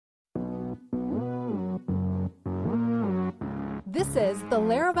This is the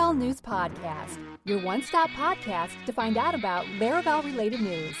Laravel News Podcast, your one-stop podcast to find out about Laravel-related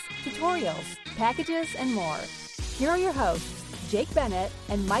news, tutorials, packages, and more. Here are your hosts, Jake Bennett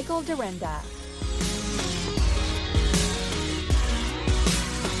and Michael Dorenda.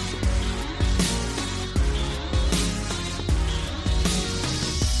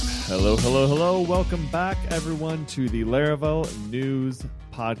 Hello. Welcome back, everyone, to the Laravel News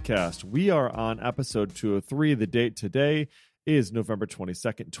Podcast. We are on episode 203. The date today is November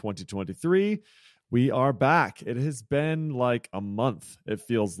 22nd, 2023. We are back. It has been like a month, it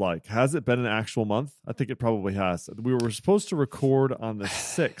feels like. Has it been an actual month? I think it probably has. We were supposed to record on the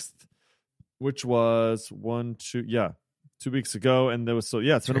 6th, which was 2 weeks ago. And there was,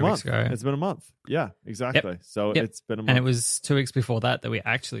 it's been a month. It's been a month. Yeah, exactly. Yep. So it's been a month. And it was 2 weeks before that we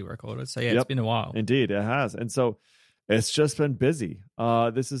actually recorded. So it's been a while. Indeed, it has. And so it's just been busy.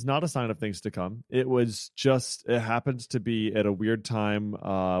 This is not a sign of things to come. It happened to be at a weird time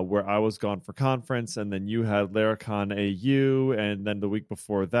where I was gone for conference, and then you had Laracon AU, and then the week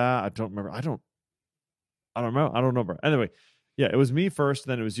before that, I don't remember. Anyway, it was me first,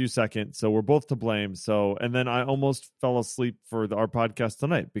 then it was you second. So we're both to blame. So, and then I almost fell asleep for our podcast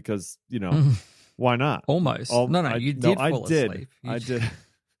tonight because, why not? Almost. You did fall asleep. I did.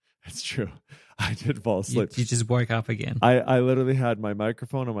 It's true. I did fall asleep. You just woke up again. I literally had my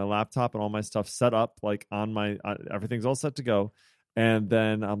microphone and my laptop and all my stuff set up, like on my, everything's all set to go. And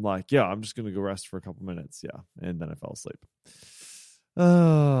then I'm like, I'm just going to go rest for a couple minutes. Yeah. And then I fell asleep.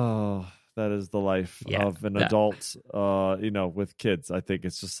 Oh, that is the life of an adult, with kids. I think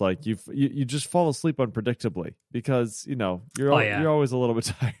it's just like you just fall asleep unpredictably because, you're always a little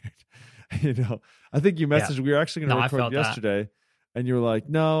bit tired. I think you messaged, we were actually going to record yesterday. And you were like,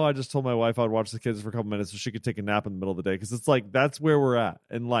 no, I just told my wife I'd watch the kids for a couple minutes so she could take a nap in the middle of the day. Because it's like, that's where we're at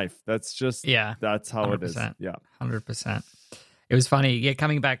in life. That's just, that's how 100%. It is. Yeah. 100%. It was funny. Yeah.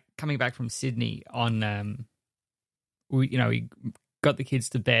 Coming back from Sydney on, we got the kids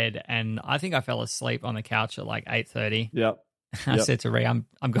to bed and I think I fell asleep on the couch at like 8:30. Yep. I said to Rhea,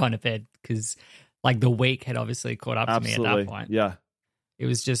 I'm going to bed because like the week had obviously caught up to me at that point. Yeah. It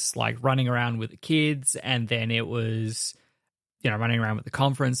was just like running around with the kids and then it was, running around with the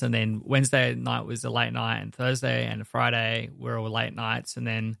conference, and then Wednesday night was a late night, and Thursday and Friday were all late nights, and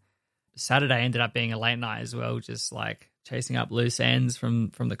then Saturday ended up being a late night as well, just like chasing up loose ends from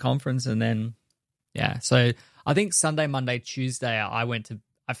the conference, and then so I think Sunday, Monday, Tuesday,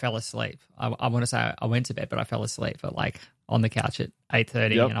 I fell asleep. I want to say I went to bed, but I fell asleep at like on the couch at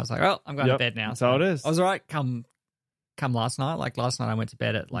 8:30, and I was like, oh, I'm going to bed now. That's how it is. I was all right. Come last night. Like last night I went to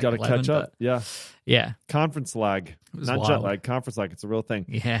bed at like 11. Got to catch up. Yeah. Conference lag. Not wild. Jet lag. Conference lag. It's a real thing.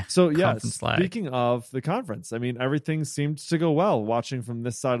 Yeah. So speaking of the conference, I mean, everything seemed to go well. Watching from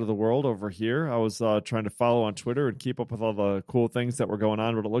this side of the world over here, I was trying to follow on Twitter and keep up with all the cool things that were going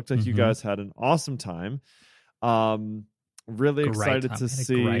on, but it looked like you guys had an awesome time. Really excited to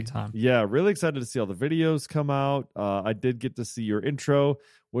see. Great time. Yeah, really excited to see all the videos come out. I did get to see your intro,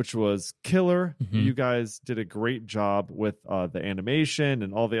 which was killer. You guys did a great job with the animation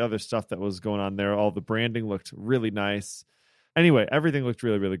and all the other stuff that was going on there. All the branding looked really nice. Anyway, everything looked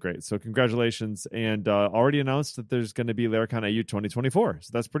really, really great. So congratulations. And already announced that there's going to be Laracon AU 2024. So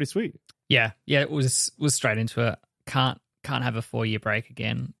that's pretty sweet. Yeah, it was straight into it. Can't have a 4-year break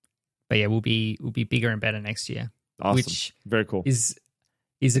again. But yeah, we'll be bigger and better next year. Awesome. Which very cool. Is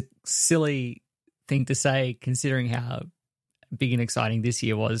a silly thing to say considering how big and exciting this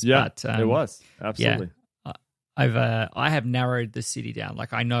year was. Yeah, but, it was. Absolutely. Yeah, I have narrowed the city down.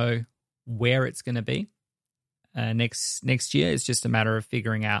 Like I know where it's going to be next year. It's just a matter of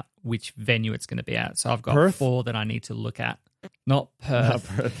figuring out which venue it's going to be at. So I've got Perth? 4 that I need to look at. Not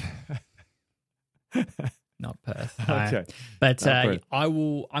Perth. Not Perth. Okay. But I'm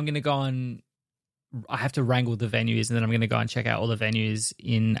going to go on. I have to wrangle the venues, and then I'm going to go and check out all the venues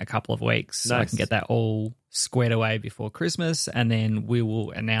in a couple of weeks so I can get that all squared away before Christmas, and then we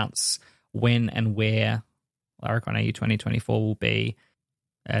will announce when and where Laracon AU 2024 will be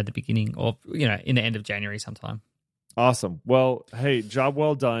at the beginning of, in the end of January sometime. Awesome. Well, hey, job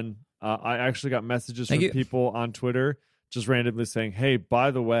well done. I actually got messages from people on Twitter just randomly saying, hey,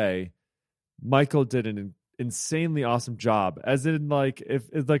 by the way, Michael did an insanely awesome job, as in like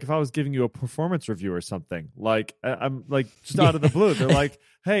if I was giving you a performance review or something, like I'm like just out of the blue, they're like,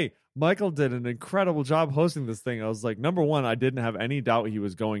 hey, Michael did an incredible job hosting this thing. I was like, number one, I didn't have any doubt he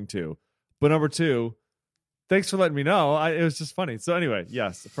was going to, but number two, thanks for letting me know. It was just funny. So anyway,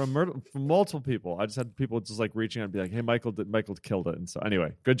 yes, from multiple people, I just had people just like reaching out and be like, hey, Michael killed it. And so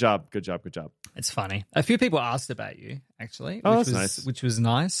anyway, good job. It's funny. A few people asked about you actually, that's nice. Which was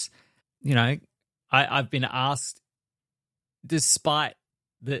nice. I've been asked despite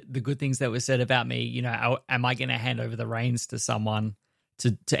the good things that were said about me, you know, am I going to hand over the reins to someone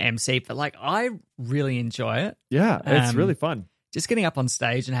to MC? But like, I really enjoy it. Yeah, it's really fun. Just getting up on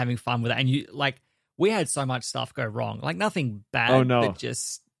stage and having fun with it. And you like, we had so much stuff go wrong. Like nothing bad, but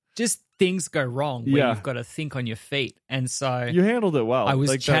just things go wrong where you've got to think on your feet. And so you handled it well. I was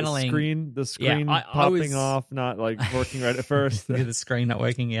like channeling the screen popping off, not like working right at first. The screen not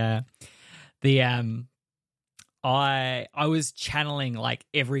working. Yeah. I was channeling like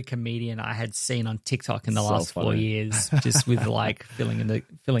every comedian I had seen on TikTok in the last 4 years, just with like filling in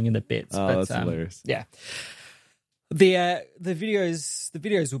the bits. Oh, that's hilarious. Yeah. The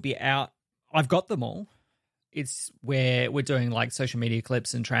videos will be out. I've got them all. It's where we're doing like social media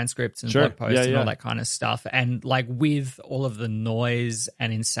clips and transcripts and blog posts and all that kind of stuff. And like with all of the noise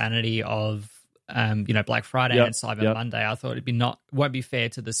and insanity of Black Friday and Cyber Monday, I thought won't be fair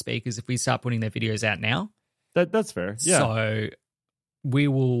to the speakers if we start putting their videos out now. That's fair. Yeah. So we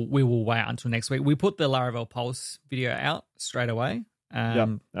will wait until next week. We put the Laravel Pulse video out straight away.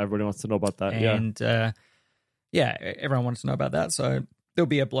 Everybody wants to know about that. And everyone wants to know about that. So there'll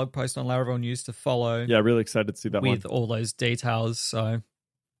be a blog post on Laravel News to follow. Yeah, really excited to see that with all those details. So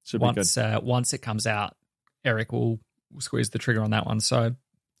once it comes out, Eric will squeeze the trigger on that one. So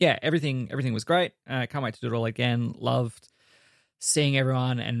yeah, everything was great. Can't wait to do it all again. Loved seeing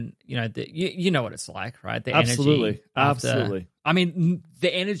everyone, and you know what it's like, right? The absolutely. I mean,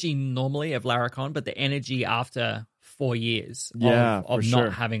 the energy normally of Laracon, but the energy after 4 years of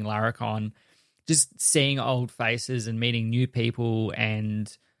not having Laracon, just seeing old faces and meeting new people,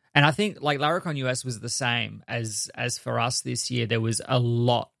 and I think like Laracon US was the same as for us this year. There was a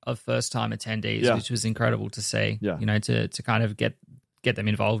lot of first time attendees, which was incredible to see. Yeah. You know, to kind of get them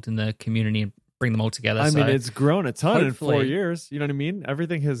involved in the community and bring them all together. I mean, it's grown a ton in 4 years. You know what I mean?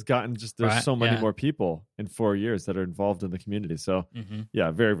 Everything has gotten there's so many more people in 4 years that are involved in the community. So yeah,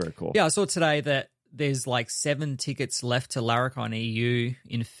 very, very cool. Yeah, I saw today that there's like 7 tickets left to Laracon EU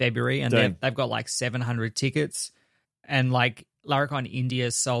in February, and they've got like 700 tickets. And like Laracon India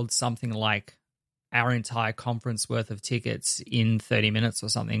sold something like our entire conference worth of tickets in 30 minutes or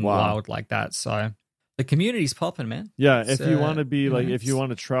something wild like that. So the community's popping, man. Yeah, if you want to be if you want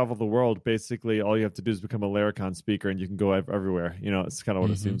to travel the world, basically all you have to do is become a Laracon speaker and you can go everywhere. You know, it's kind of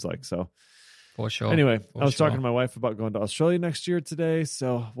what it seems like. So for sure. Anyway, I was talking to my wife about going to Australia next year today,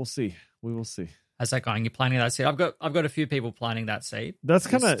 so we'll see. We will see. How's that going? You're planning that seat? I've got a few people planning that seat. That's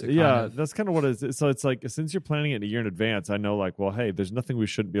kind of that's kind of what it is. So it's like, since you're planning it a year in advance, I know like, well, hey, there's nothing we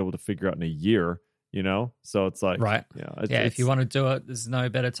shouldn't be able to figure out in a year, you know? So it's like, right. Yeah. If you want to do it, there's no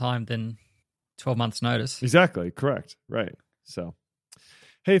better time than 12 months notice. Exactly. Correct. Right. So,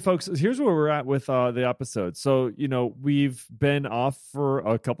 hey folks, here's where we're at with the episode. So, we've been off for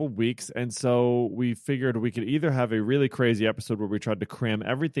a couple weeks, and so we figured we could either have a really crazy episode where we tried to cram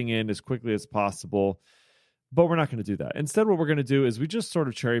everything in as quickly as possible, but we're not going to do that. Instead, what we're going to do is we just sort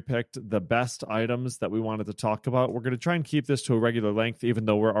of cherry-picked the best items that we wanted to talk about. We're going to try and keep this to a regular length, even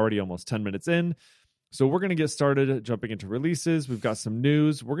though we're already almost 10 minutes in. So we're going to get started jumping into releases. We've got some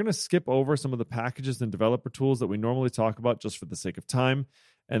news. We're going to skip over some of the packages and developer tools that we normally talk about just for the sake of time.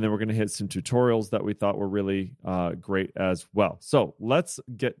 And then we're going to hit some tutorials that we thought were really great as well. So let's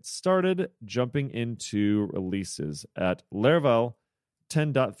get started jumping into releases at Laravel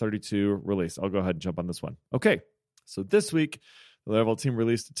 10.32 release. I'll go ahead and jump on this one. Okay, so this week, the Laravel team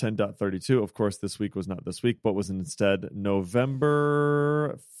released 10.32. Of course, this week was not this week, but was instead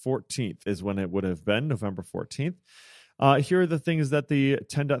November 14th is when it would have been, November 14th. Here are the things that the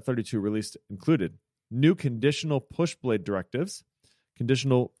 10.32 release included. New conditional push blade directives,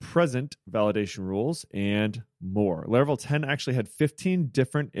 conditional present validation rules, and more. Laravel 10 actually had 15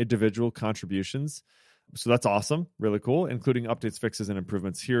 different individual contributions. So that's awesome, really cool, including updates, fixes, and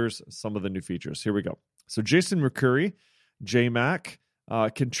improvements. Here's some of the new features. Here we go. So Jason McCurry, JMac,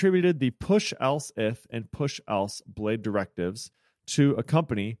 contributed the push else if and push else blade directives to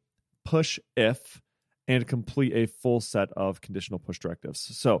accompany push if and complete a full set of conditional push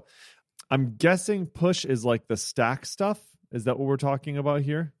directives. So I'm guessing push is like the stack stuff. Is that what we're talking about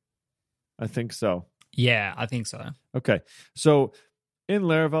here? I think so. Yeah, I think so. Okay. So in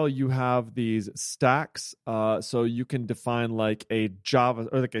Laravel, you have these stacks. So you can define like a Java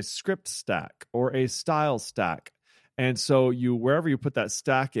or like a script stack or a style stack. And so wherever you put that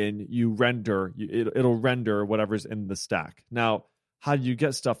stack in, you render, it'll render whatever's in the stack. Now, how do you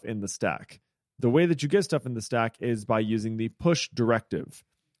get stuff in the stack? The way that you get stuff in the stack is by using the push directive.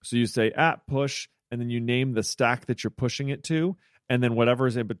 So you say @push, and then you name the stack that you're pushing it to, and then whatever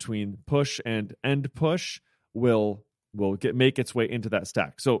is in between push and end push will make its way into that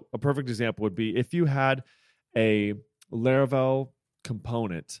stack. So a perfect example would be if you had a Laravel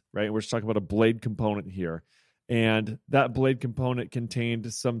component, right? We're just talking about a blade component here. And that blade component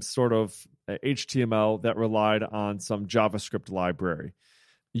contained some sort of HTML that relied on some JavaScript library.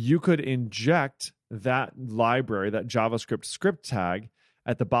 You could inject that library, that JavaScript script tag,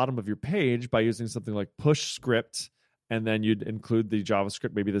 at the bottom of your page by using something like push script, and then you'd include the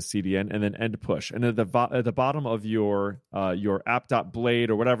JavaScript, maybe the CDN, and then end push. And at the bottom of your app.blade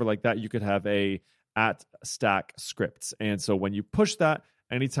or whatever like that, you could have a @stack scripts. And so when you push that,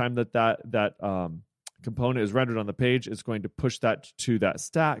 anytime that component is rendered on the page, it's going to push that to that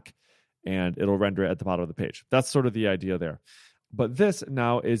stack, and it'll render it at the bottom of the page. That's sort of the idea there. But this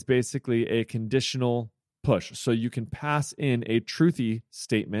now is basically a conditional push. So you can pass in a truthy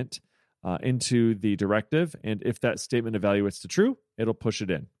statement into the directive, and if that statement evaluates to true, it'll push it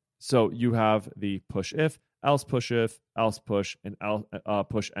in. So you have the push if, else push, and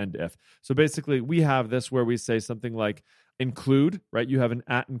push end if. So basically, we have this where we say something like include, right? You have an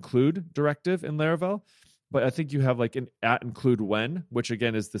 @include directive in Laravel, but I think you have like an @include when, which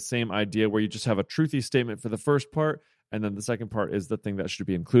again is the same idea where you just have a truthy statement for the first part, and then the second part is the thing that should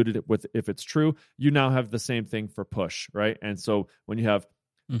be included with if it's true. You now have the same thing for push, right? And so when you have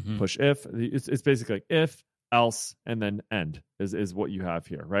push if, it's basically like if, else, and then end is what you have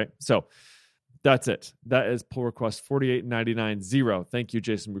here, right? So that's it. That is pull request 48990. Thank you,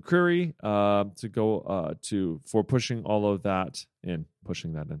 Jason McCreary, for pushing all of that in.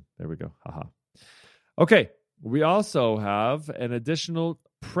 Pushing that in. There we go. Haha. Okay. We also have an additional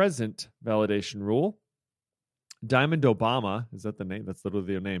present validation rule. Diamond Obama, is that the name? That's literally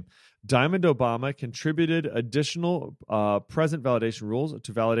their name. Diamond Obama contributed additional present validation rules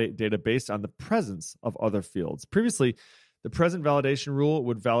to validate data based on the presence of other fields. Previously, the present validation rule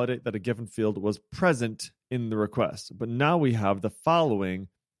would validate that a given field was present in the request. But now we have the following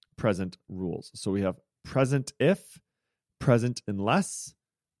present rules. So we have present if, present unless,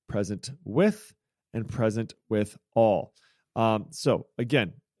 present with, and present with all. So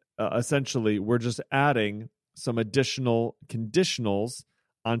again, essentially, we're just adding some additional conditionals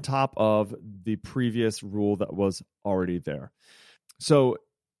on top of the previous rule that was already there. So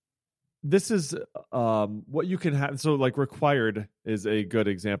this is what you can have. So like required is a good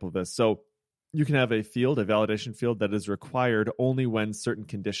example of this. So you can have a field, a validation field that is required only when certain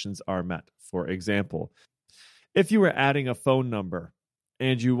conditions are met. For example, if you were adding a phone number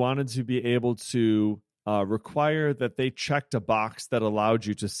and you wanted to be able to require that they checked a box that allowed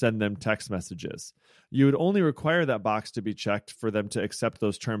you to send them text messages, you would only require that box to be checked for them to accept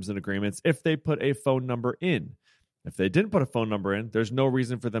those terms and agreements if they put a phone number in. If they didn't put a phone number in, there's no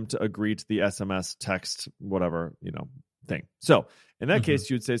reason for them to agree to the SMS, text, whatever, thing. So in that case,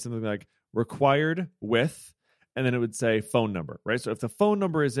 you'd say something like required with, and then it would say phone number, right? So if the phone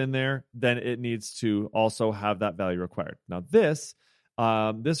number is in there, then it needs to also have that value required. Now this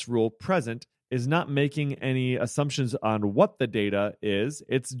rule present is not making any assumptions on what the data is.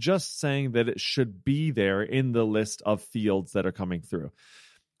 It's just saying that it should be there in the list of fields that are coming through.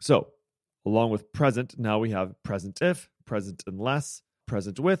 So along with present, now we have present if, present unless,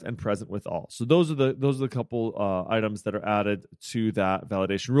 present with, and present with all. So those are the couple items that are added to that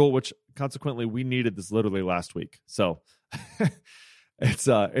validation rule, which consequently we needed this literally last week. So it's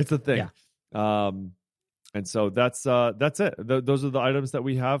a thing. Yeah. And so that's it. Those are the items that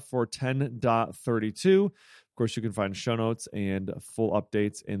we have for 10.32. Of course, you can find show notes and full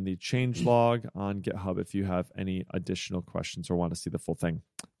updates in the changelog on GitHub if you have any additional questions or want to see the full thing.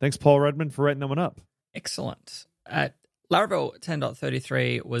 Thanks, Paul Redmond, for writing that one up. Excellent. Laravel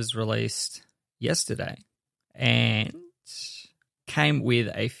 10.33 was released yesterday and came with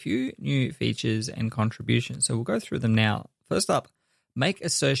a few new features and contributions. So we'll go through them now. First up, make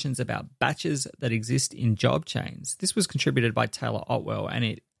assertions about batches that exist in job chains. This was contributed by Taylor Otwell, and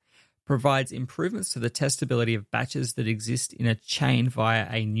it provides improvements to the testability of batches that exist in a chain via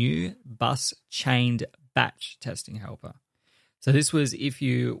a new bus chained batch testing helper. So this was if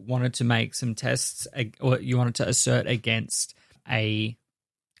you wanted to make some tests or you wanted to assert against a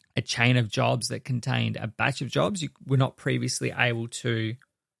chain of jobs that contained a batch of jobs, you were not previously able to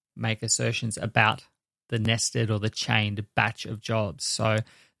make assertions about the nested or the chained batch of jobs. So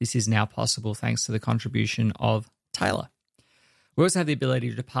this is now possible thanks to the contribution of Taylor. We also have the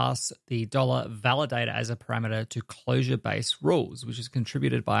ability to pass the $validator as a parameter to closure-based rules, which is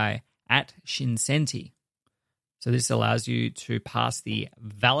contributed by @Shinsenti. So this allows you to pass the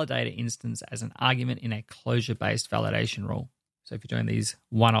validator instance as an argument in a closure-based validation rule. So if you're doing these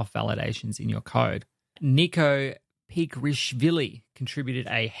one-off validations in your code. Nico Pikrishvili contributed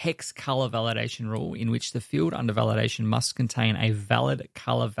a hex color validation rule in which the field under validation must contain a valid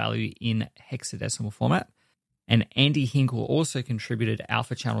color value in hexadecimal format. And Andy Hinkle also contributed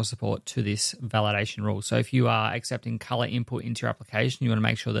alpha channel support to this validation rule. So if you are accepting color input into your application, you want to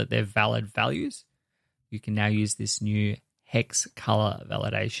make sure that they're valid values. You can now use this new hex color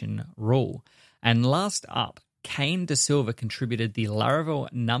validation rule. And last up, Kane De Silva contributed the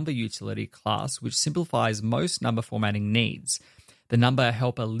Laravel Number utility class, which simplifies most number formatting needs. The Number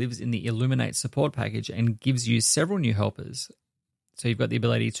Helper lives in the Illuminate support package and gives you several new helpers. So you've got the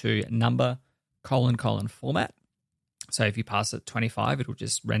ability to number : format. So if you pass it 25, it will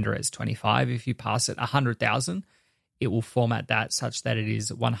just render as 25. If you pass it 100,000, it will format that such that it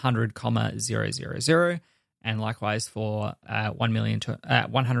is 100,000. And likewise for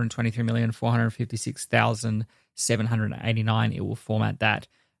 123,456,789, it will format that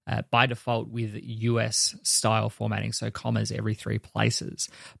by default with US style formatting, so commas every 3 places.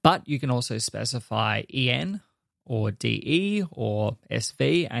 But you can also specify EN or DE or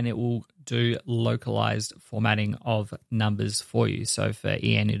SV, and it will do localized formatting of numbers for you. So for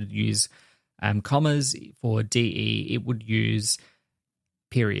EN, it would use commas. For DE, it would use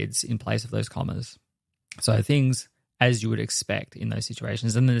periods in place of those commas. So things as you would expect in those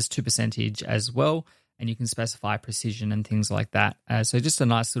situations. And then there's 2% as well, and you can specify precision and things like that. So just a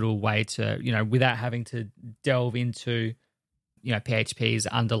nice little way to, without having to delve into, PHP's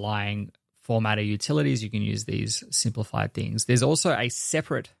underlying formatter utilities, you can use these simplified things. There's also a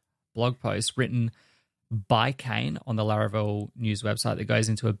separate blog post written by Kane on the Laravel News website that goes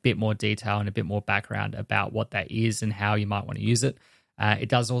into a bit more detail and a bit more background about what that is and how you might want to use it. It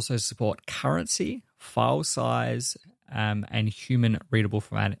does also support currency, file size, and human readable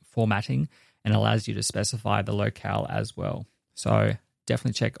formatting, and allows you to specify the locale as well. So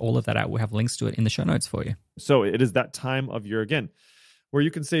definitely check all of that out. We'll have links to it in the show notes for you. So it is that time of year again, where you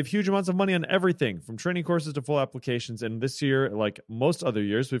can save huge amounts of money on everything from training courses to full applications. And this year, like most other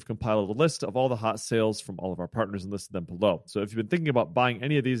years, we've compiled a list of all the hot sales from all of our partners and listed them below. So if you've been thinking about buying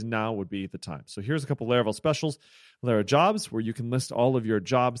any of these, now would be the time. So here's a couple Laravel specials. Lara Jobs, where you can list all of your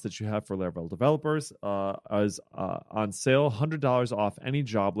jobs that you have for Laravel developers, is on sale, $100 off any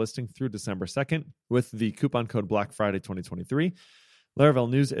job listing through December 2nd with the coupon code Black Friday 2023. Laravel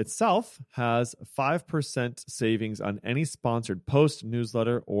News itself has 5% savings on any sponsored post,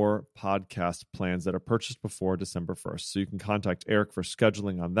 newsletter, or podcast plans that are purchased before December 1st. So you can contact Eric for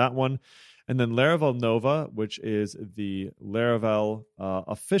scheduling on that one. And then Laravel Nova, which is the Laravel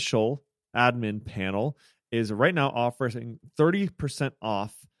official admin panel, is right now offering 30%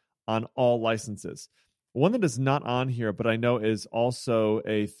 off on all licenses. One that is not on here, but I know is also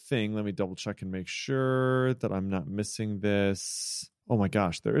a thing. Let me double check and make sure that I'm not missing this. Oh my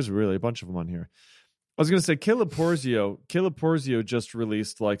gosh, there is really a bunch of them on here. I was going to say Caleb Porzio just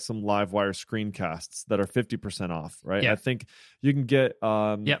released like some Livewire screencasts that are 50% off, right? Yeah. I think you can get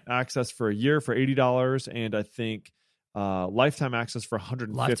access for a year for $80, and I think lifetime access for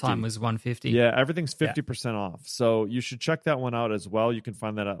 $150. Lifetime was $150. Yeah, everything's 50% off. So you should check that one out as well. You can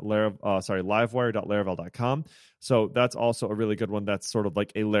find that at livewire.laravel.com. So that's also a really good one. That's sort of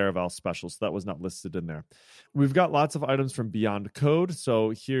like a Laravel special. So that was not listed in there. We've got lots of items from Beyond Code.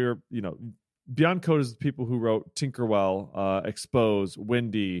 So here, Beyond Code is the people who wrote Tinkerwell, Expose,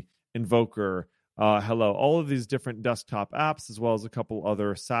 Windy, Invoker, Hello, all of these different desktop apps, as well as a couple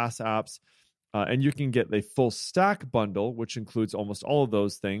other SaaS apps. And you can get a full stack bundle, which includes almost all of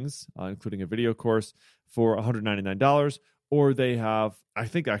those things, including a video course, for $199. Or they have, I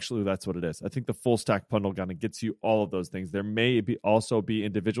think actually that's what it is. I think the full stack bundle kind of gets you all of those things. There may also be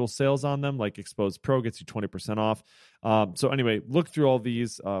individual sales on them, like Expose Pro gets you 20% off. So anyway, look through all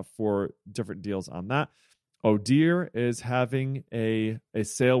these for different deals on that. Odeer is having a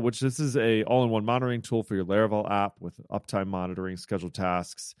sale, which this is a all-in-one monitoring tool for your Laravel app with uptime monitoring, scheduled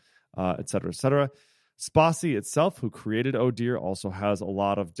tasks, et cetera, et cetera. Spassy itself, who created Odeer, also has a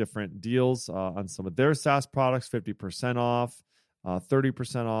lot of different deals on some of their SaaS products, 50% off,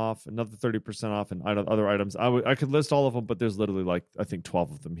 30% off, another 30% off, and other items. I could list all of them, but there's literally I think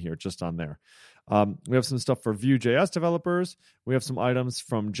 12 of them here just on there. We have some stuff for Vue.js developers. We have some items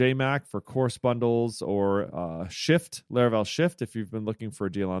from JMac for course bundles or Shift, Laravel Shift, if you've been looking for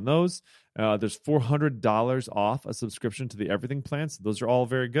a deal on those. There's $400 off a subscription to the Everything plan, so those are all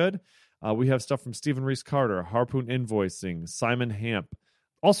very good. We have stuff from Stephen Reese Carter, Harpoon Invoicing, Simon Hamp,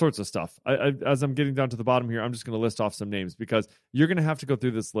 all sorts of stuff. As I'm getting down to the bottom here, I'm just going to list off some names because you're going to have to go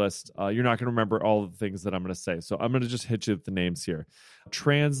through this list. You're not going to remember all of the things that I'm going to say. So I'm going to just hit you with the names here.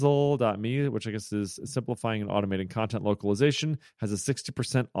 Transl.me, which I guess is simplifying and automating content localization, has a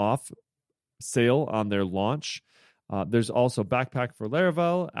 60% off sale on their launch. There's also Backpack for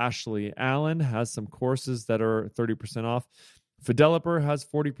Laravel. Ashley Allen has some courses that are 30% off. Fideloper has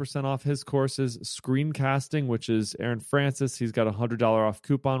 40% off his courses. Screencasting, which is Aaron Francis, he's got a $100 off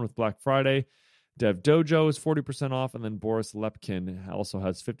coupon with Black Friday. Dev Dojo is 40% off, and then Boris Lepkin also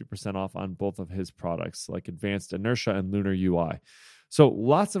has 50% off on both of his products, like Advanced Inertia and Lunar UI. So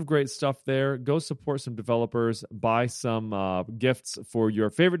lots of great stuff there. Go support some developers. Buy some gifts for your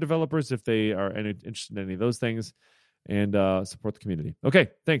favorite developers if they are interested in any of those things, and support the community. Okay,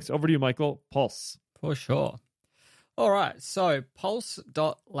 thanks. Over to you, Michael. Pulse. For sure. All right, so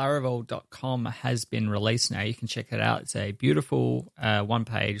pulse.laravel.com has been released now. You can check it out. It's a beautiful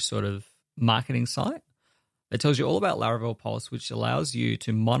one-page sort of marketing site that tells you all about Laravel Pulse, which allows you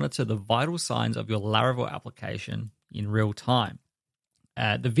to monitor the vital signs of your Laravel application in real time.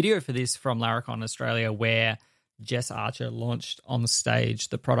 The video for this from Laracon Australia, where Jess Archer launched on the stage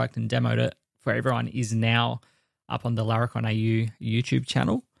the product and demoed it for everyone, is now up on the Laracon AU YouTube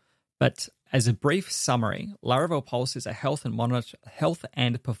channel. But as a brief summary, Laravel Pulse is a health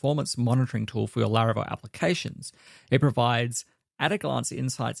and performance monitoring tool for your Laravel applications. It provides at-a-glance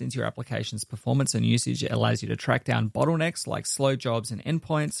insights into your application's performance and usage. It allows you to track down bottlenecks like slow jobs and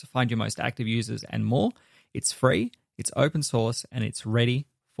endpoints, find your most active users, and more. It's free, it's open source, and it's ready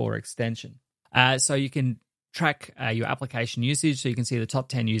for extension. So you can track your application usage, so you can see the top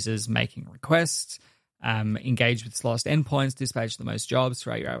 10 users making requests, engage with slowest endpoints, dispatch the most jobs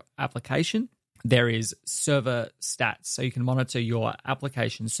throughout your application. There is server stats, so you can monitor your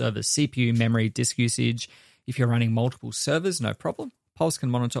application server's CPU, memory, disk usage. If you're running multiple servers, no problem. Pulse can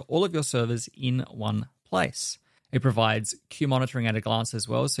monitor all of your servers in one place. It provides queue monitoring at a glance as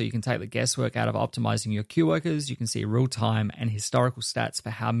well, so you can take the guesswork out of optimizing your queue workers. You can see real-time and historical stats for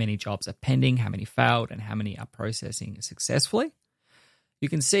how many jobs are pending, how many failed, and how many are processing successfully. You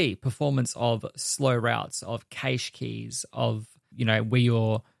can see performance of slow routes, of cache keys, of where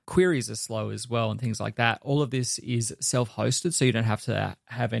your queries are slow as well, and things like that. All of this is self-hosted, so you don't have to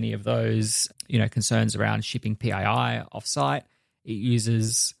have any of those concerns around shipping PII offsite. It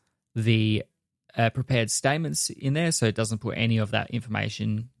uses the prepared statements in there, so it doesn't put any of that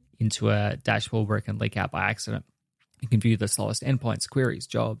information into a dashboard where it can leak out by accident. You can view the slowest endpoints, queries,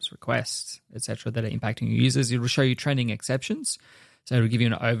 jobs, requests, etc. that are impacting your users. It will show you trending exceptions. So it will give you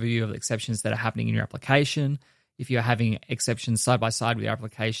an overview of the exceptions that are happening in your application. If you're having exceptions side by side with your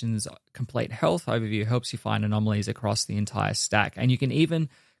application's complete health overview, helps you find anomalies across the entire stack. And you can even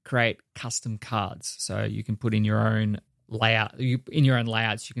create custom cards. So you can put in your own layout. In your own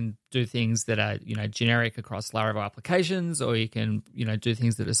layouts, you can do things that are generic across Laravel applications, or you can do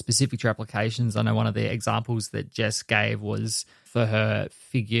things that are specific to your applications. I know one of the examples that Jess gave was for her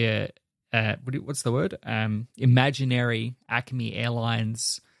figure. What's the word? Imaginary Acme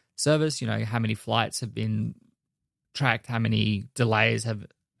Airlines service. How many flights have been tracked, how many delays have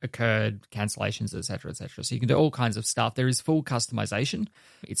occurred, cancellations, etc., etc. So you can do all kinds of stuff. There is full customization.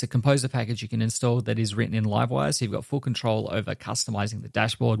 It's a composer package you can install that is written in Livewire, so you've got full control over customizing the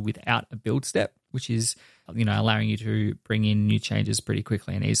dashboard without a build step, which is allowing you to bring in new changes pretty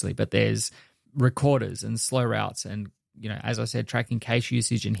quickly and easily. But there's recorders and slow routes and as I said, tracking cache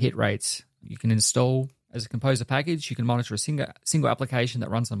usage and hit rates. You can install as a composer package. You can monitor a single application that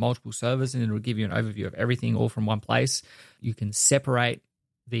runs on multiple servers, and it will give you an overview of everything all from one place. You can separate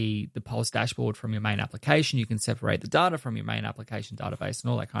the Pulse dashboard from your main application. You can separate the data from your main application database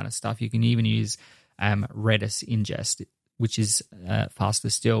and all that kind of stuff. You can even use Redis ingest, which is faster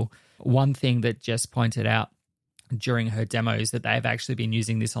still. One thing that Jess pointed out during her demo is that they've actually been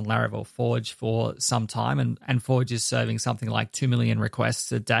using this on Laravel Forge for some time, and Forge is serving something like 2 million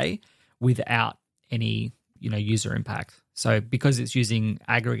requests a day without any user impact. So because it's using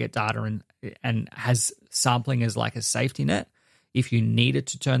aggregate data and has sampling as like a safety net, if you needed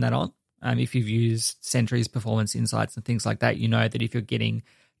to turn that on, if you've used Sentry's performance insights and things like that, that if you're getting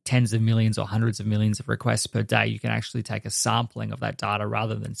tens of millions or hundreds of millions of requests per day, you can actually take a sampling of that data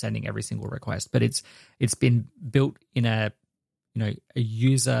rather than sending every single request. But it's been built in a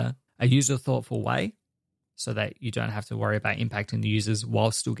user thoughtful way, so that you don't have to worry about impacting the users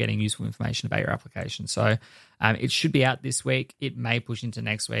while still getting useful information about your application. So it should be out this week. It may push into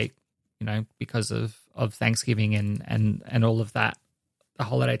next week, because of Thanksgiving and all of that, the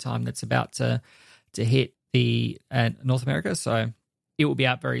holiday time that's about to hit the North America. So it will be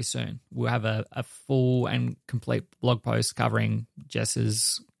out very soon. We'll have a full and complete blog post covering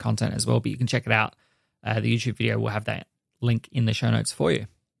Jess's content as well, but you can check it out. The YouTube video will have that link in the show notes for you.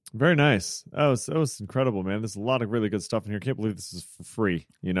 Very nice. That was incredible, man. There's a lot of really good stuff in here. Can't believe this is for free,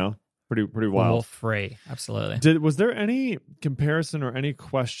 Pretty wild. All free, absolutely. Was there any comparison or any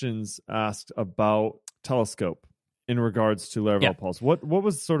questions asked about Telescope in regards to Laravel Pulse? What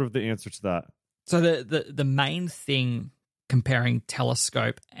was sort of the answer to that? So the main thing comparing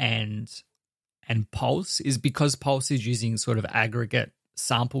Telescope and Pulse is because Pulse is using sort of aggregate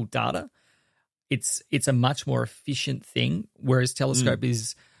sample data. It's a much more efficient thing, whereas Telescope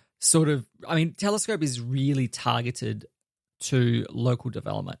is Telescope is really targeted to local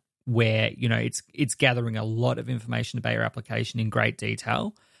development, where it's gathering a lot of information about your application in great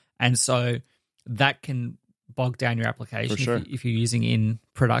detail, and so that can bog down your application if you're using in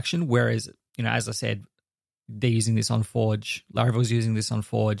production. Whereas as I said, they're using this on Forge. Laravel's using this on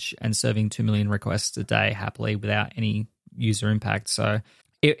Forge and serving 2 million requests a day happily without any user impact. So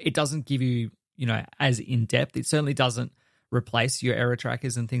it doesn't give you as in depth. It certainly doesn't replace your error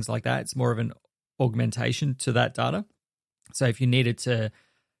trackers and things like that. It's more of an augmentation to that data. So if you needed to,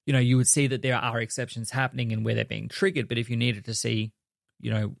 you would see that there are exceptions happening and where they're being triggered. But if you needed to see,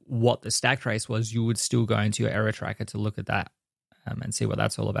 what the stack trace was, you would still go into your error tracker to look at that and see what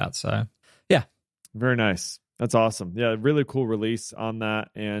that's all about. So, yeah. Very nice. That's awesome. Yeah, really cool release on that.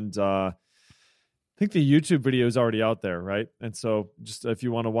 And I think the YouTube video is already out there, right? And so just if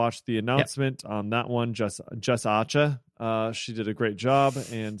you want to watch the announcement on that one, Jess Acha, she did a great job.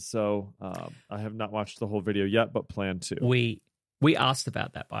 And so I have not watched the whole video yet, but plan to. We asked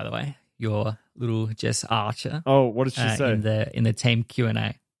about that, by the way, your little Jess Archer. Oh, what did she say? In the team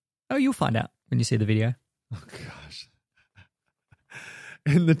Q&A. Oh, you'll find out when you see the video. Oh, gosh.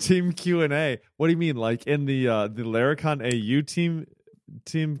 In the team Q&A. What do you mean? Like in the Laracon AU team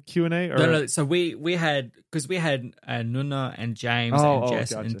Q&A? Or? No. So we had, because we had Nuna and James and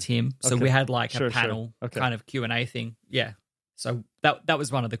Jess and Tim. So we had like a panel kind of Q&A thing. Yeah. So that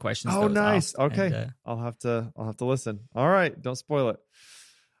was one of the questions. Oh, nice. Asked. Okay. And, I'll have to listen. All right. Don't spoil it.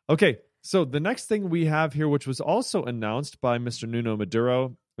 Okay. So the next thing we have here, which was also announced by Mr. Nuno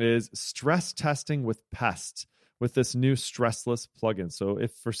Maduro, is stress testing with Pest with this new stressless plugin. So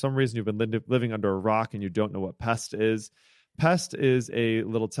if for some reason you've been living under a rock and you don't know what Pest is a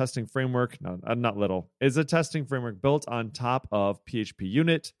little testing framework. No, not little. It's a testing framework built on top of PHP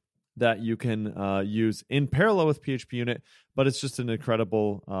Unit that you can use in parallel with PHP Unit, but it's just an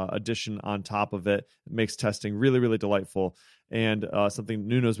incredible addition on top of it. It makes testing really, really delightful, and something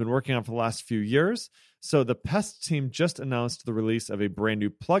Nuno's been working on for the last few years. So the Pest team just announced the release of a brand new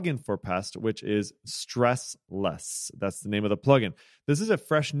plugin for Pest, which is Stressless. That's the name of the plugin. This is a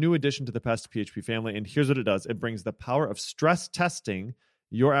fresh new addition to the Pest PHP family, and here's what it does. It brings the power of stress testing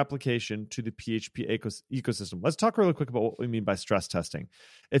your application to the PHP ecosystem. Let's talk really quick about what we mean by stress testing.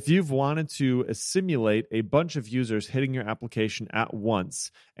 If you've wanted to simulate a bunch of users hitting your application at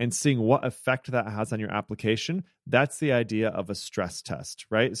once and seeing what effect that has on your application, that's the idea of a stress test,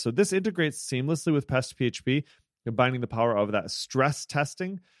 right? So this integrates seamlessly with Pest PHP, combining the power of that stress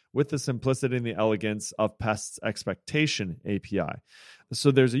testing with the simplicity and the elegance of Pest's expectation API. So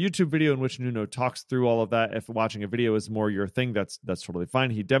there's a YouTube video in which Nuno talks through all of that. If watching a video is more your thing, that's totally fine.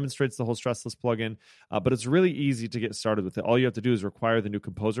 He demonstrates the whole Stressless plugin, but it's really easy to get started with it. All you have to do is require the new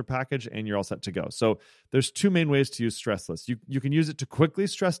Composer package, and you're all set to go. So there's two main ways to use Stressless. You can use it to quickly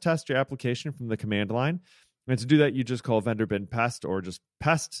stress test your application from the command line. And to do that, you just call vendor bin pest or just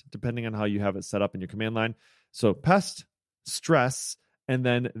pest, depending on how you have it set up in your command line. So pest, stress, and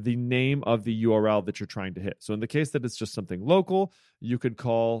then the name of the URL that you're trying to hit. So in the case that it's just something local, you could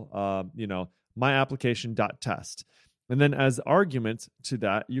call, myapplication.test. And then as argument to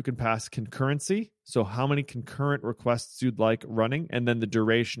that, you can pass concurrency. So how many concurrent requests you'd like running, and then the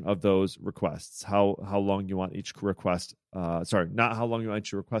duration of those requests, how long you want each request. Not how long you want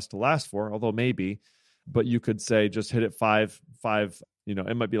your request to last for, although maybe, but you could say just hit it five,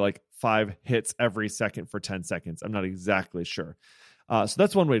 it might be like 5 hits every second for 10 seconds. I'm not exactly sure. So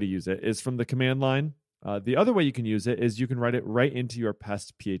that's one way to use it, is from the command line. The other way you can use it is you can write it right into your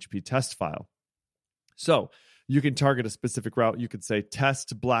Pest PHP test file. So you can target a specific route. You could say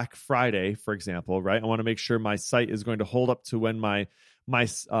test Black Friday, for example, right? I want to make sure my site is going to hold up to when my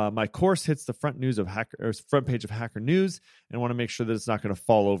course hits the front page of Hacker News, and I want to make sure that it's not going to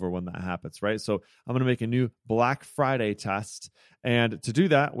fall over when that happens, right? So I'm going to make a new Black Friday test, and to do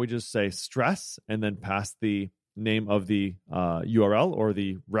that, we just say stress and then pass the name of the URL or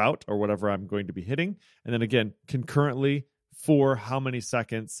the route or whatever I'm going to be hitting, and then again concurrently for how many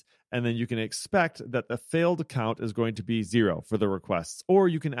seconds, and then you can expect that the failed count is going to be 0 for the requests, or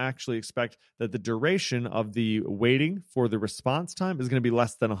you can actually expect that the duration of the waiting for the response time is going to be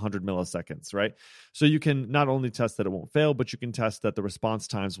less than 100 milliseconds, right? So you can not only test that it won't fail, but you can test that the response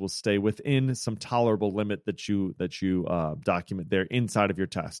times will stay within some tolerable limit that you document there inside of your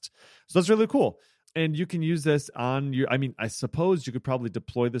test. So that's really cool. And you can use this on I suppose you could probably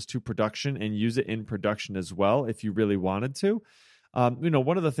deploy this to production and use it in production as well if you really wanted to.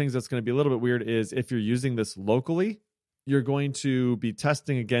 One of the things that's going to be a little bit weird is if you're using this locally, you're going to be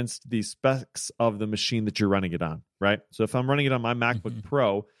testing against the specs of the machine that you're running it on, right? So if I'm running it on my MacBook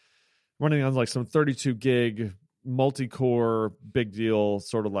Pro, running on like some 32 gig multi-core big deal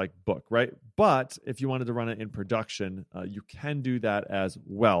sort of like book, right? But if you wanted to run it in production, you can do that as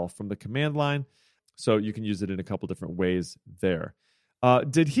well from the command line. So you can use it in a couple different ways there.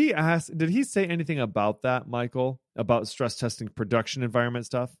 Did he say anything about that, Michael, about stress testing production environment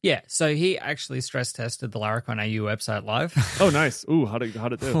stuff? Yeah, so he actually stress tested the Laracon AU website live. Oh, nice. Ooh, how'd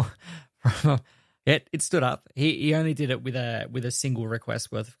it do? It stood up. He only did it with a single request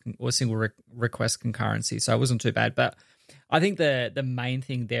request concurrency, so it wasn't too bad. But I think the main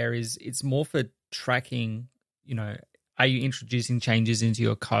thing there is it's more for tracking. Are you introducing changes into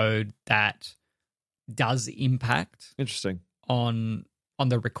your code that does impact on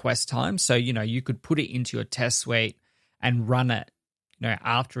the request time? So you could put it into your test suite and run it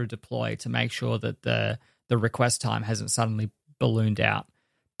after a deploy to make sure that the request time hasn't suddenly ballooned out.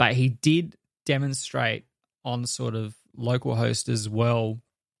 But he did demonstrate on sort of localhost as well,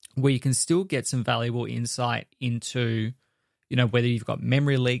 where you can still get some valuable insight into whether you've got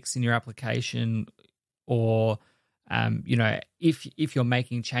memory leaks in your application, or if you're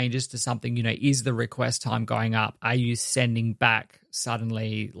making changes to something, is the request time going up? Are you sending back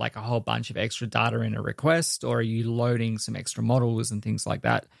suddenly like a whole bunch of extra data in a request, or are you loading some extra models and things like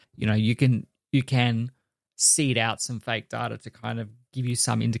that? You can seed out some fake data to kind of give you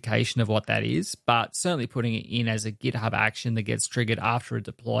some indication of what that is, but certainly putting it in as a GitHub action that gets triggered after a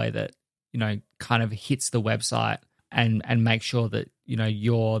deploy that, kind of hits the website and make sure that,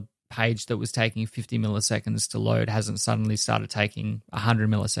 your page that was taking 50 milliseconds to load hasn't suddenly started taking 100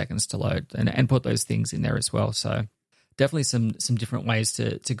 milliseconds to load, and put those things in there as well. So definitely some different ways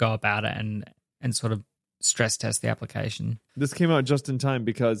to go about it and sort of stress test the application. This came out just in time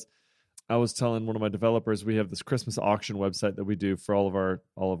because I was telling one of my developers we have this Christmas auction website that we do for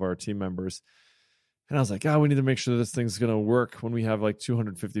all of our team members. And I was like, we need to make sure this thing's going to work when we have like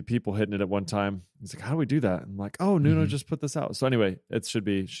 250 people hitting it at one time. He's like, how do we do that? I'm like, Nuno just put this out. So anyway, it should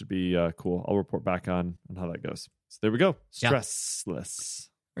be cool. I'll report back on how that goes. So there we go. Stressless.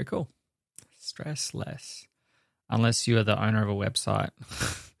 Very cool. Stressless. Unless you are the owner of a website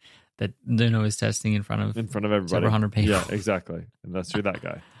that Nuno is testing in front of everybody. Several hundred people. Yeah, exactly. Unless you're that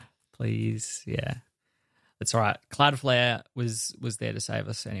guy. Please, yeah. That's all right. Cloudflare was there to save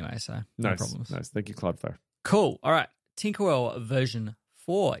us anyway, so no problems. Nice. Thank you, Cloudflare. Cool. All right. Tinkerwell version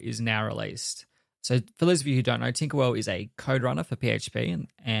 4 is now released. So for those of you who don't know, Tinkerwell is a code runner for PHP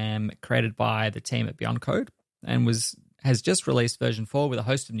and created by the team at Beyond Code, and has just released version 4 with a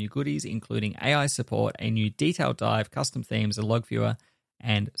host of new goodies, including AI support, a new detailed dive, custom themes, a log viewer,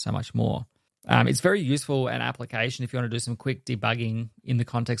 and so much more. It's very useful an application if you want to do some quick debugging in the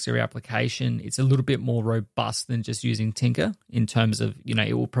context of your application. It's a little bit more robust than just using Tinker in terms of,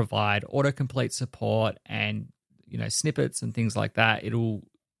 it will provide autocomplete support and, snippets and things like that.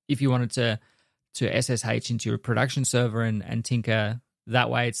 If you wanted to SSH into your production server and Tinker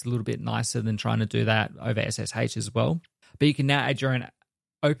that way, it's a little bit nicer than trying to do that over SSH as well. But you can now add your own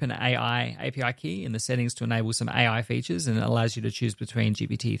OpenAI API key in the settings to enable some AI features, and it allows you to choose between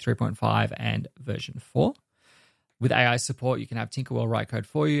GPT 3.5 and version 4. With AI support, you can have Tinkerwell write code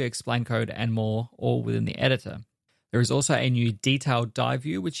for you, explain code, and more, all within the editor. There is also a new detailed dive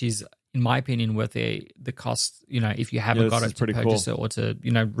view, which is, in my opinion, worth the cost, if you haven't got it to purchase it or to,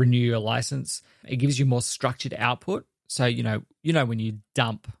 renew your license. It gives you more structured output. So, when you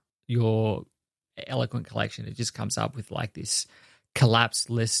dump your Eloquent collection, it just comes up with like this collapsed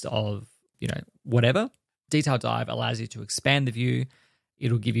list of, whatever. Detailed dive allows you to expand the view.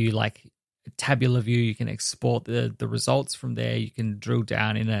 It'll give you like a tabular view. You can export the results from there. You can drill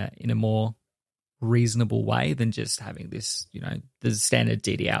down in a more reasonable way than just having this, the standard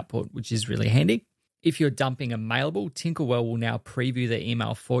DD output, which is really handy. If you're dumping a mailable, Tinkerwell will now preview the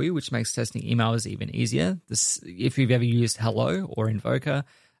email for you, which makes testing emails even easier. If you've ever used Hello or Invoker,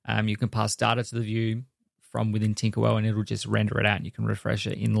 you can pass data to the view from within Tinkerwell and it'll just render it out, and you can refresh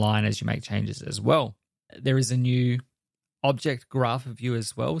it in line as you make changes as well. There is a new object graph view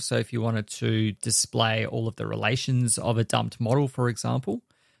as well. So if you wanted to display all of the relations of a dumped model, for example,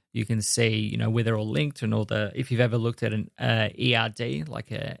 you can see, where they're all linked and if you've ever looked at an ERD,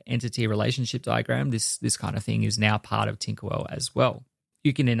 like an entity relationship diagram, this kind of thing is now part of Tinkerwell as well.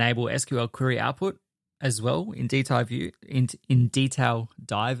 You can enable SQL query output as well in detail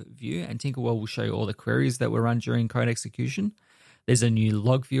dive view, and Tinkerwell will show you all the queries that were run during code execution. There's a new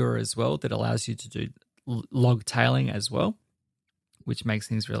log viewer as well that allows you to do log tailing as well, which makes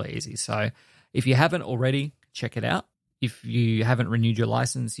things really easy. So if you haven't already, check it out. If you haven't renewed your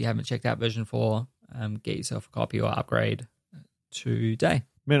license, you haven't checked out version 4, get yourself a copy or upgrade today.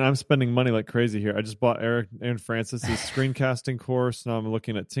 Man, I'm spending money like crazy here. I just bought Aaron Francis's screencasting course. Now I'm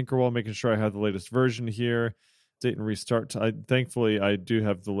looking at Tinkerwell, making sure I have the latest version here. Date and restart. Thankfully, I do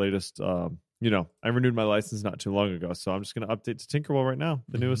have the latest. I renewed my license not too long ago, so I'm just going to update to Tinkerwell right now,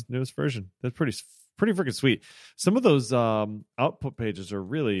 the newest version. That's pretty freaking sweet. Some of those output pages are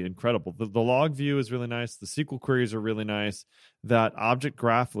really incredible. The log view is really nice. The SQL queries are really nice. That object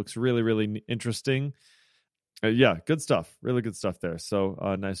graph looks really, really interesting. Yeah, good stuff. Really good stuff there.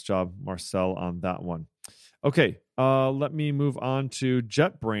 So nice job, Marcel, on that one. Okay, let me move on to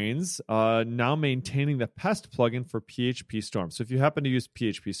JetBrains, now maintaining the pest plugin for PHP Storm. So if you happen to use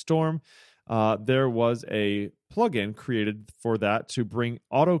PHP Storm, there was a plugin created for that to bring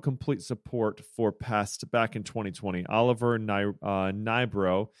autocomplete support for pest back in 2020. Oliver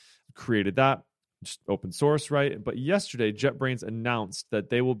Nybro created that. Just open source, right? But yesterday, JetBrains announced that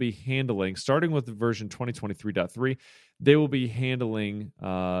they will be handling, starting with version 2023.3, they will be handling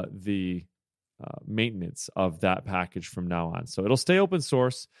the maintenance of that package from now on. So it'll stay open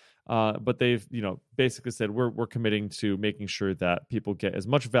source, but they've basically said we're committing to making sure that people get as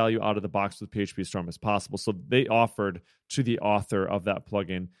much value out of the box with PHP Storm as possible. So they offered to the author of that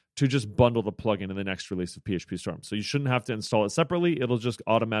plugin to just bundle the plugin in the next release of PHP Storm. So you shouldn't have to install it separately. It'll just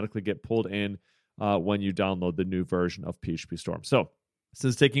automatically get pulled in when you download the new version of PHP Storm. So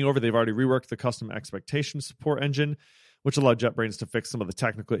since taking over, they've already reworked the custom expectation support engine, which allowed JetBrains to fix some of the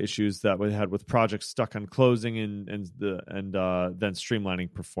technical issues that we had with projects stuck on closing and then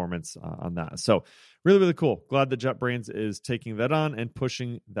streamlining performance on that. So really, really cool. Glad that JetBrains is taking that on and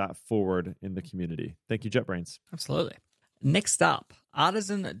pushing that forward in the community. Thank you, JetBrains. Absolutely. Next up,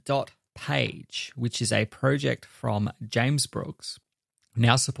 Artisan.page, which is a project from James Brooks,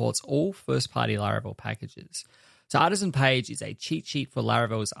 now supports all first-party Laravel packages. So Artisan Page is a cheat sheet for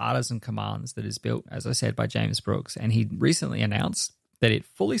Laravel's Artisan commands that is built, as I said, by James Brooks, and he recently announced that it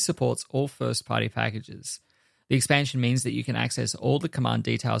fully supports all first-party packages. The expansion means that you can access all the command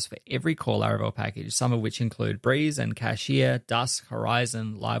details for every core Laravel package, some of which include Breeze and Cashier, Dusk,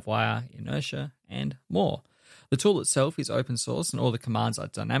 Horizon, Livewire, Inertia, and more. The tool itself is open source, and all the commands are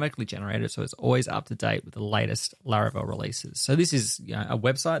dynamically generated, so it's always up to date with the latest Laravel releases. So this is a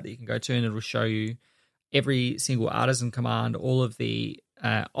website that you can go to, and it will show you every single Artisan command, all of the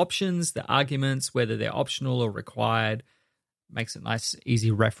options, the arguments, whether they're optional or required. Makes it a nice,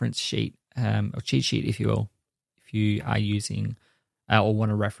 easy reference sheet, or cheat sheet, if you will, if you are using or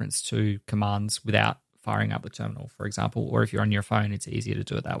want to reference to commands without firing up the terminal, for example, or if you're on your phone, it's easier to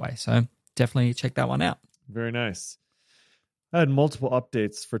do it that way. So definitely check that one out. Very nice. I had multiple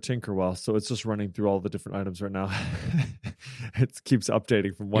updates for Tinkerwell, so it's just running through all the different items right now. It keeps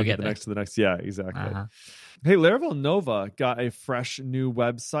updating from one to the next to the next. Yeah, exactly. Hey, Laravel Nova got a fresh new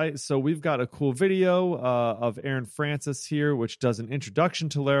website. So we've got a cool video of Aaron Francis here, which does an introduction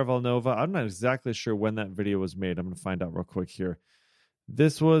to Laravel Nova. I'm not exactly sure when that video was made. I'm going to find out real quick here.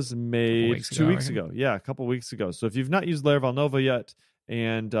 This was made 2 weeks ago. Yeah, a couple weeks ago. So if you've not used Laravel Nova yet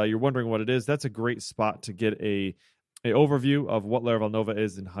and you're wondering what it is, that's a great spot to get a overview of what Laravel Nova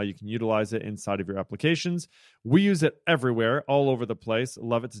is and how you can utilize it inside of your applications. We use it everywhere, all over the place.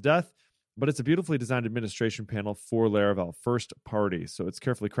 Love it to death. But it's a beautifully designed administration panel for Laravel, first party. So it's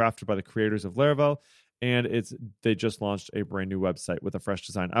carefully crafted by the creators of Laravel, and they just launched a brand new website with a fresh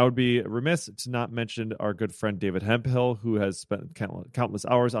design. I would be remiss to not mention our good friend David Hemphill, who has spent countless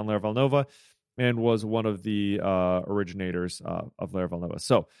hours on Laravel Nova and was one of the originators of Laravel Nova.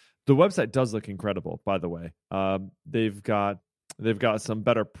 So the website does look incredible, by the way. They've got some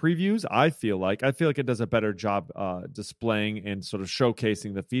better previews. I feel like it does a better job displaying and sort of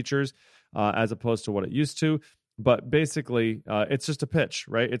showcasing the features as opposed to what it used to. But basically, it's just a pitch,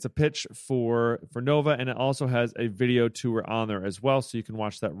 right? It's a pitch for Nova, and it also has a video tour on there as well, so you can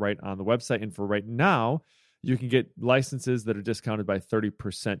watch that right on the website. And for right now, you can get licenses that are discounted by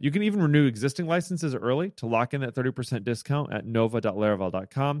 30%. You can even renew existing licenses early to lock in that 30% discount at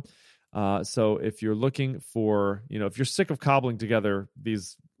nova.laravel.com. So if you're looking for, if you're sick of cobbling together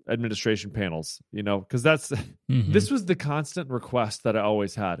these administration panels, because that's this was the constant request that I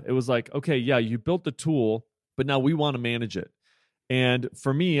always had. It was like, okay, yeah, you built the tool, but now we want to manage it. And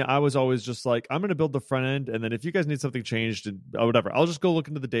for me, I was always just like, I'm going to build the front end, and then if you guys need something changed and whatever, I'll just go look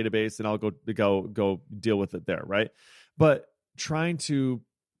into the database and I'll go deal with it there, right? But trying to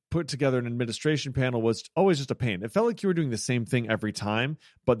put together an administration panel was always just a pain. It felt like you were doing the same thing every time,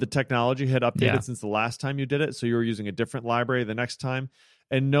 but the technology had updated since the last time you did it, so you were using a different library the next time.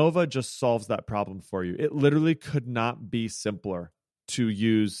 And Nova just solves that problem for you. It literally could not be simpler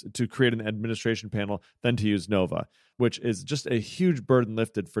to create an administration panel than to use Nova. which is just a huge burden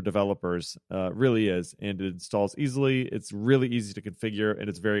lifted for developers. Really is. And it installs easily. It's really easy to configure, and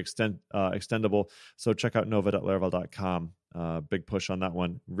it's very extendable. So check out nova.laravel.com. Big push on that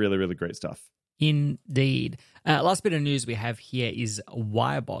one. Really, really great stuff. Indeed. Last bit of news we have here is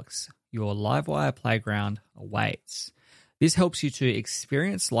Wirebox. Your Livewire playground awaits. This helps you to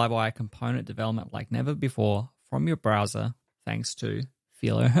experience Livewire component development like never before from your browser, thanks to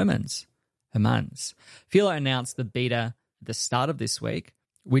Philo Hermans. Philo announced the beta at the start of this week,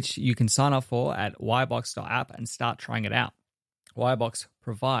 which you can sign up for at wirebox.app and start trying it out. Wirebox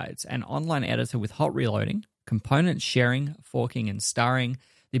provides an online editor with hot reloading, component sharing, forking and starring,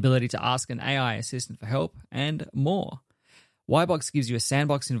 the ability to ask an AI assistant for help, and more. Wirebox gives you a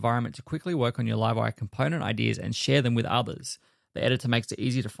sandbox environment to quickly work on your Livewire component ideas and share them with others. The editor makes it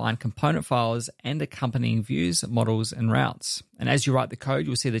easy to find component files and accompanying views, models, and routes. And as you write the code,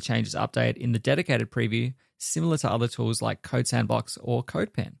 you'll see the changes update in the dedicated preview, similar to other tools like Code Sandbox or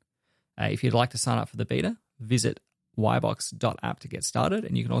CodePen. If you'd like to sign up for the beta, visit wirebox.app to get started,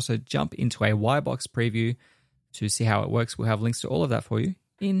 and you can also jump into a Wirebox preview to see how it works. We'll have links to all of that for you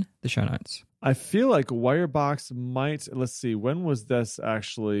in the show notes. I feel like Wirebox might, let's see, when was this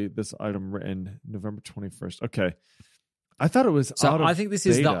item written? November 21st. Okay. I thought it was out of I think this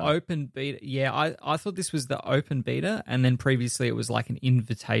beta. Is the open beta. Yeah, I thought this was the open beta, and then previously it was like an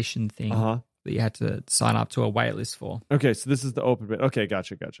invitation thing that you had to sign up to a wait list for. Okay, so this is the open beta. Okay,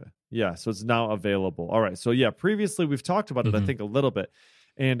 gotcha. Yeah, so it's now available. All right, so yeah, previously we've talked about it, I think, a little bit,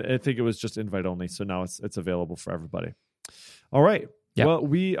 and I think it was just invite only, so now it's available for everybody. All right, well,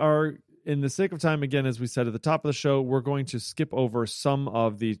 we are... In the sake of time, again, as we said at the top of the show, we're going to skip over some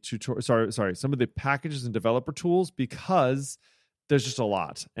of the some of the packages and developer tools because there's just a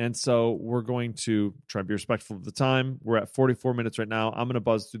lot. And so we're going to try and be respectful of the time. We're at 44 minutes right now. I'm going to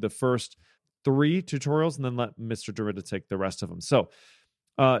buzz through the first 3 tutorials and then let Mr. Dorita take the rest of them. So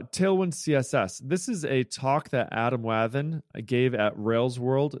Tailwind CSS. This is a talk that Adam Wathan gave at Rails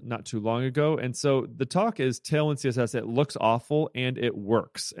World not too long ago. And so the talk is Tailwind CSS. It looks awful and it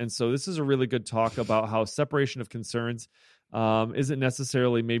works. And so this is a really good talk about how separation of concerns isn't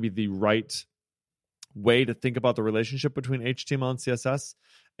necessarily maybe the right way to think about the relationship between HTML and CSS,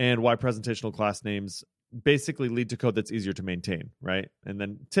 and why presentational class names basically lead to code that's easier to maintain, right? And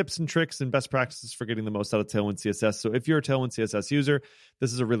then tips and tricks and best practices for getting the most out of Tailwind CSS. So if you're a Tailwind CSS user,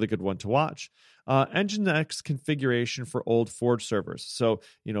 this is a really good one to watch. Nginx configuration for old Forge servers. So,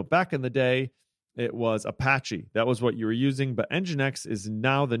 back in the day, it was Apache. That was what you were using, but Nginx is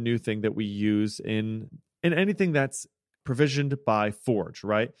now the new thing that we use in anything that's provisioned by Forge,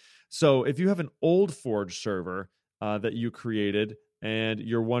 right? So if you have an old Forge server that you created, and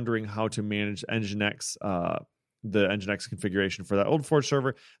you're wondering how to manage Nginx, the Nginx configuration for that old Forge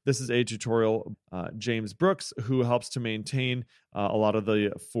server, this is a tutorial. James Brooks, who helps to maintain a lot of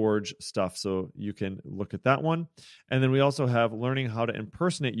the Forge stuff, so you can look at that one. And then we also have learning how to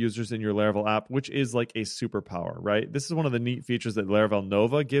impersonate users in your Laravel app, which is like a superpower, right? This is one of the neat features that Laravel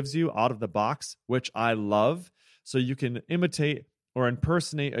Nova gives you out of the box, which I love. So you can imitate or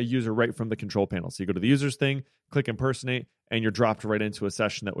impersonate a user right from the control panel. So you go to the users thing, click impersonate, and you're dropped right into a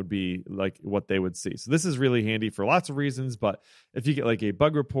session that would be like what they would see. So this is really handy for lots of reasons, but if you get like a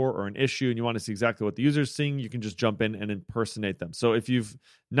bug report or an issue and you want to see exactly what the user's seeing, you can just jump in and impersonate them. So if you've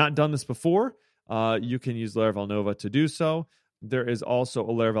not done this before, you can use Laravel Nova to do so. There is also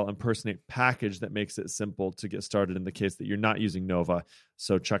a Laravel impersonate package that makes it simple to get started in the case that you're not using Nova.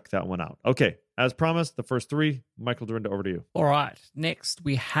 So check that one out. Okay, as promised, the first 3. Michael Dorinda, over to you. All right, next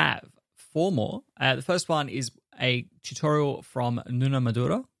we have 4 more. The first one is a tutorial from Nuna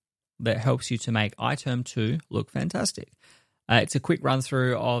Maduro that helps you to make iTerm 2 look fantastic. It's a quick run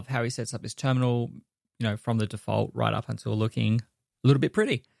through of how he sets up his terminal, from the default right up until looking a little bit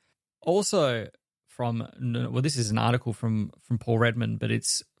pretty. Also, this is an article from Paul Redmond, but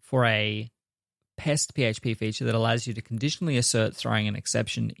it's for a PEST PHP feature that allows you to conditionally assert throwing an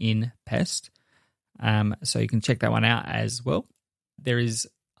exception in PEST. So you can check that one out as well. There is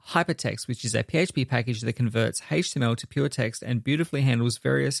Hypertext, which is a PHP package that converts HTML to pure text and beautifully handles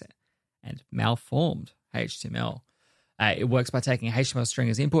various and malformed HTML. It works by taking a HTML string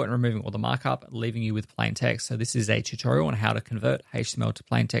as input and removing all the markup, leaving you with plain text. So this is a tutorial on how to convert HTML to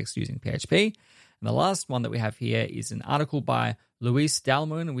plain text using PHP. And the last one that we have here is an article by Luis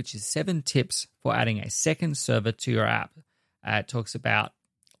Dalmun, which is 7 tips for adding a second server to your app. It talks about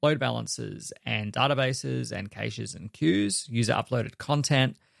load balancers and databases and caches and queues, user-uploaded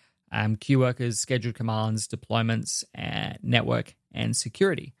content, queue workers, scheduled commands, deployments, and network and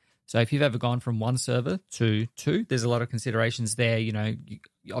security. So if you've ever gone from one server to 2, there's a lot of considerations there. You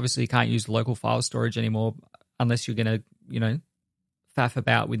obviously can't use local file storage anymore unless you're going to, faff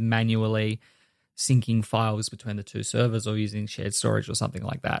about with manually syncing files between the two servers or using shared storage or something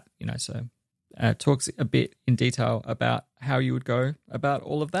like that. So talks a bit in detail about how you would go about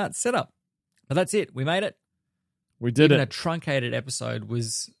all of that setup. But that's it. We made it. We did Even it. A truncated episode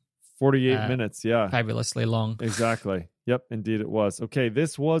was 48 minutes, yeah. Fabulously long. Exactly. Yep, indeed it was. Okay,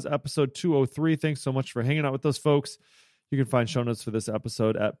 this was episode 203. Thanks so much for hanging out with those folks. You can find show notes for this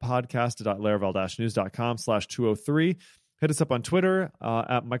episode at podcast.laravel-news.com/203. Hit us up on Twitter,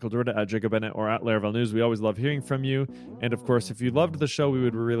 at Michael Dorda, at Jacob Bennett, or at Laravel News. We always love hearing from you. And of course, if you loved the show, we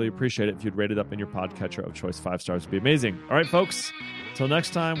would really appreciate it if you'd rate it up in your podcatcher of choice. 5 stars would be amazing. All right, folks. Until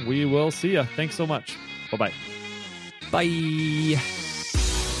next time, we will see you. Thanks so much. Bye-bye. Bye.